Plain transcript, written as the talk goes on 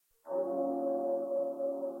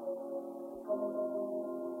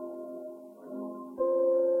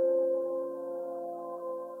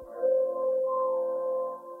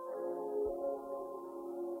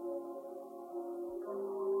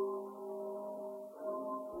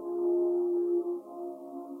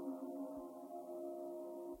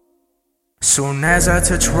Soon as I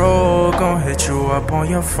touch road, gon' hit you up on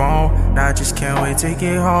your phone. I just can't wait to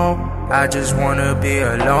get home. I just wanna be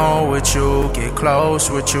alone with you, get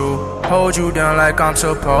close with you, hold you down like I'm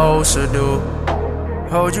supposed to do.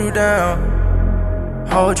 Hold you down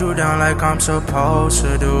like I'm supposed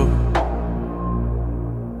to do.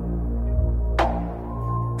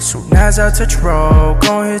 Soon as I touch road,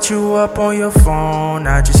 gon' hit you up on your phone.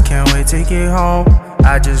 I just can't wait to get home.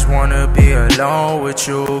 I just wanna be alone with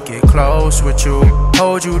you, get close with you,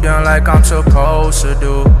 hold you down like I'm supposed to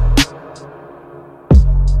do.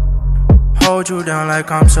 Hold you down like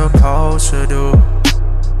I'm supposed to do.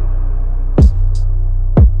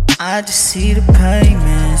 I just see the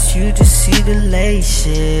payments, you just see the late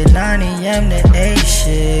shit. 9 a.m. to 8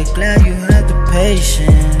 shit, glad you had the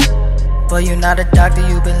patience. But you're not a doctor,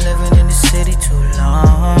 you've been living in the city too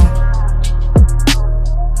long.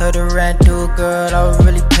 Heard the rent due, girl, I would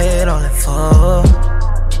really pay it all in full.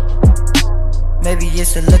 Maybe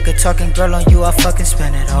it's the liquor talking, girl, on you, I fucking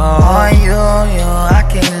spend it all. On you, I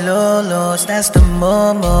can't lose, that's the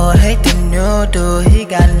move. Hate the new dude, he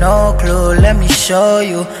got no clue. Let me show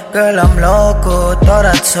you, girl, I'm local, thought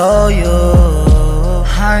I told you.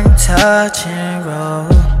 I'm touching road,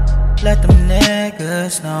 let them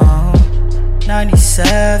niggas know.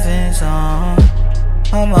 97's on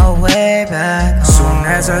my way back home. Soon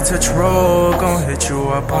as I touch road, gon' hit you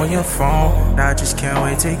up on your phone. I just can't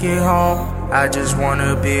wait to get home. I just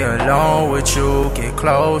wanna be alone with you, get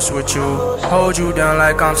close with you, hold you down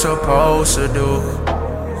like I'm supposed to do.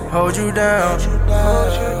 Hold you down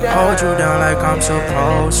like I'm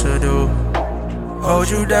supposed to do. Hold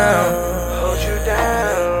you down.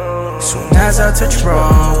 Soon as I touch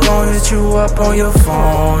road, gon' hit you up on your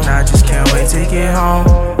phone. I just can't wait to get home.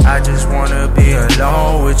 I just wanna be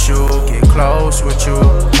alone with you, get close with you,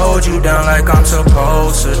 hold you down like I'm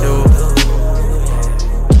supposed to do.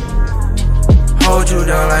 Hold you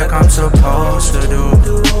down like I'm supposed to do.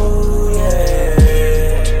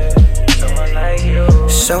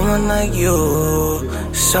 Someone like you,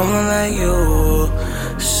 someone like you,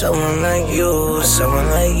 someone like you, someone like you, someone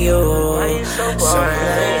like you,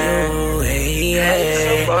 hey,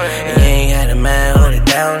 yeah. You ain't got a man hold it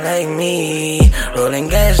down like me. Rolling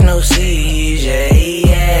gas, no C's, yeah,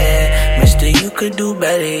 yeah. Mister, you could do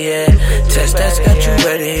better, yeah. Taz Stackz got you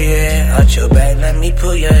ready, yeah. Out your back, let me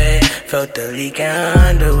pull your head. Felt the leak in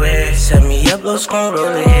underwear. Set me up, low gon'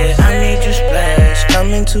 roll it, yeah. I made you splash.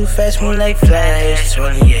 Coming too fast, move like flash.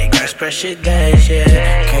 28 grams, pressure gas,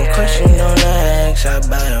 yeah. Can't question, don't ask. I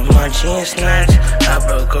buy a munchie and snacks. I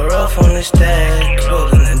broke her off on the stack.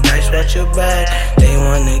 Rolling the dice, watch your back. They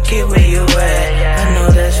wanna get where you at. I know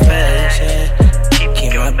that's fast, yeah.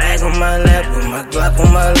 Keep my bag on my lap, with my Glock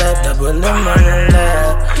on my lap, double M on the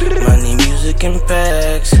lap. Money, music, and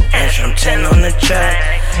packs. And from 10 on the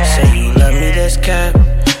track. Say you love me, that's cap.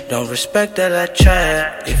 Don't respect that I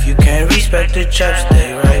trap. If you can't respect the trap,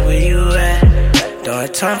 stay right where you at. Don't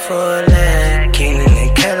have time for a lag. Keenan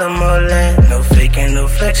and Calamola. No faking, no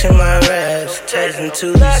flexing my raps. Taz and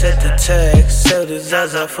Toolie set the text. Sell the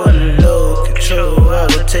Zaza for the low control. I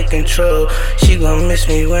will take control. She gon' miss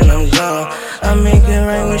me when I'm gone. I make it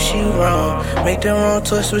right when she wrong. Make the wrong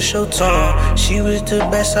choice with show tone. She was the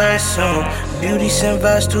best, I assume. Beauty sent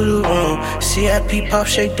vibes to the room. CIP pop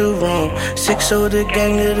shake the room. 6-0 the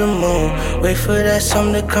gang to the moon. Wait for that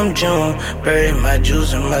song to come June. Bury my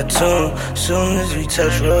jewels in my tomb. Soon as we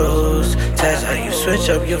touch roads, Taz, how you switch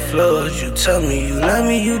up your flows. You tell me you love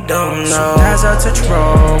me, you don't know. Soon as I touch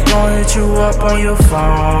road, gon' hit you up on your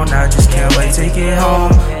phone. I just can't wait to get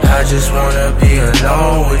home. I just wanna be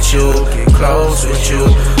alone with you, get close with you,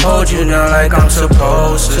 hold you down like I'm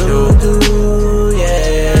supposed to do.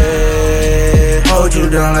 Yeah. Hold you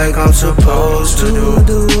down like I'm supposed to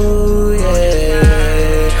do. Yeah.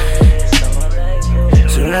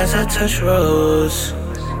 Soon as I touch roads,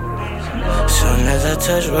 soon as I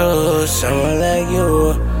touch roads, someone like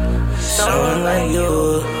you, someone like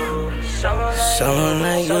you, someone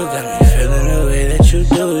like you got me feeling the way that you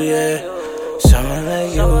do, yeah. Someone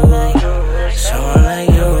like you.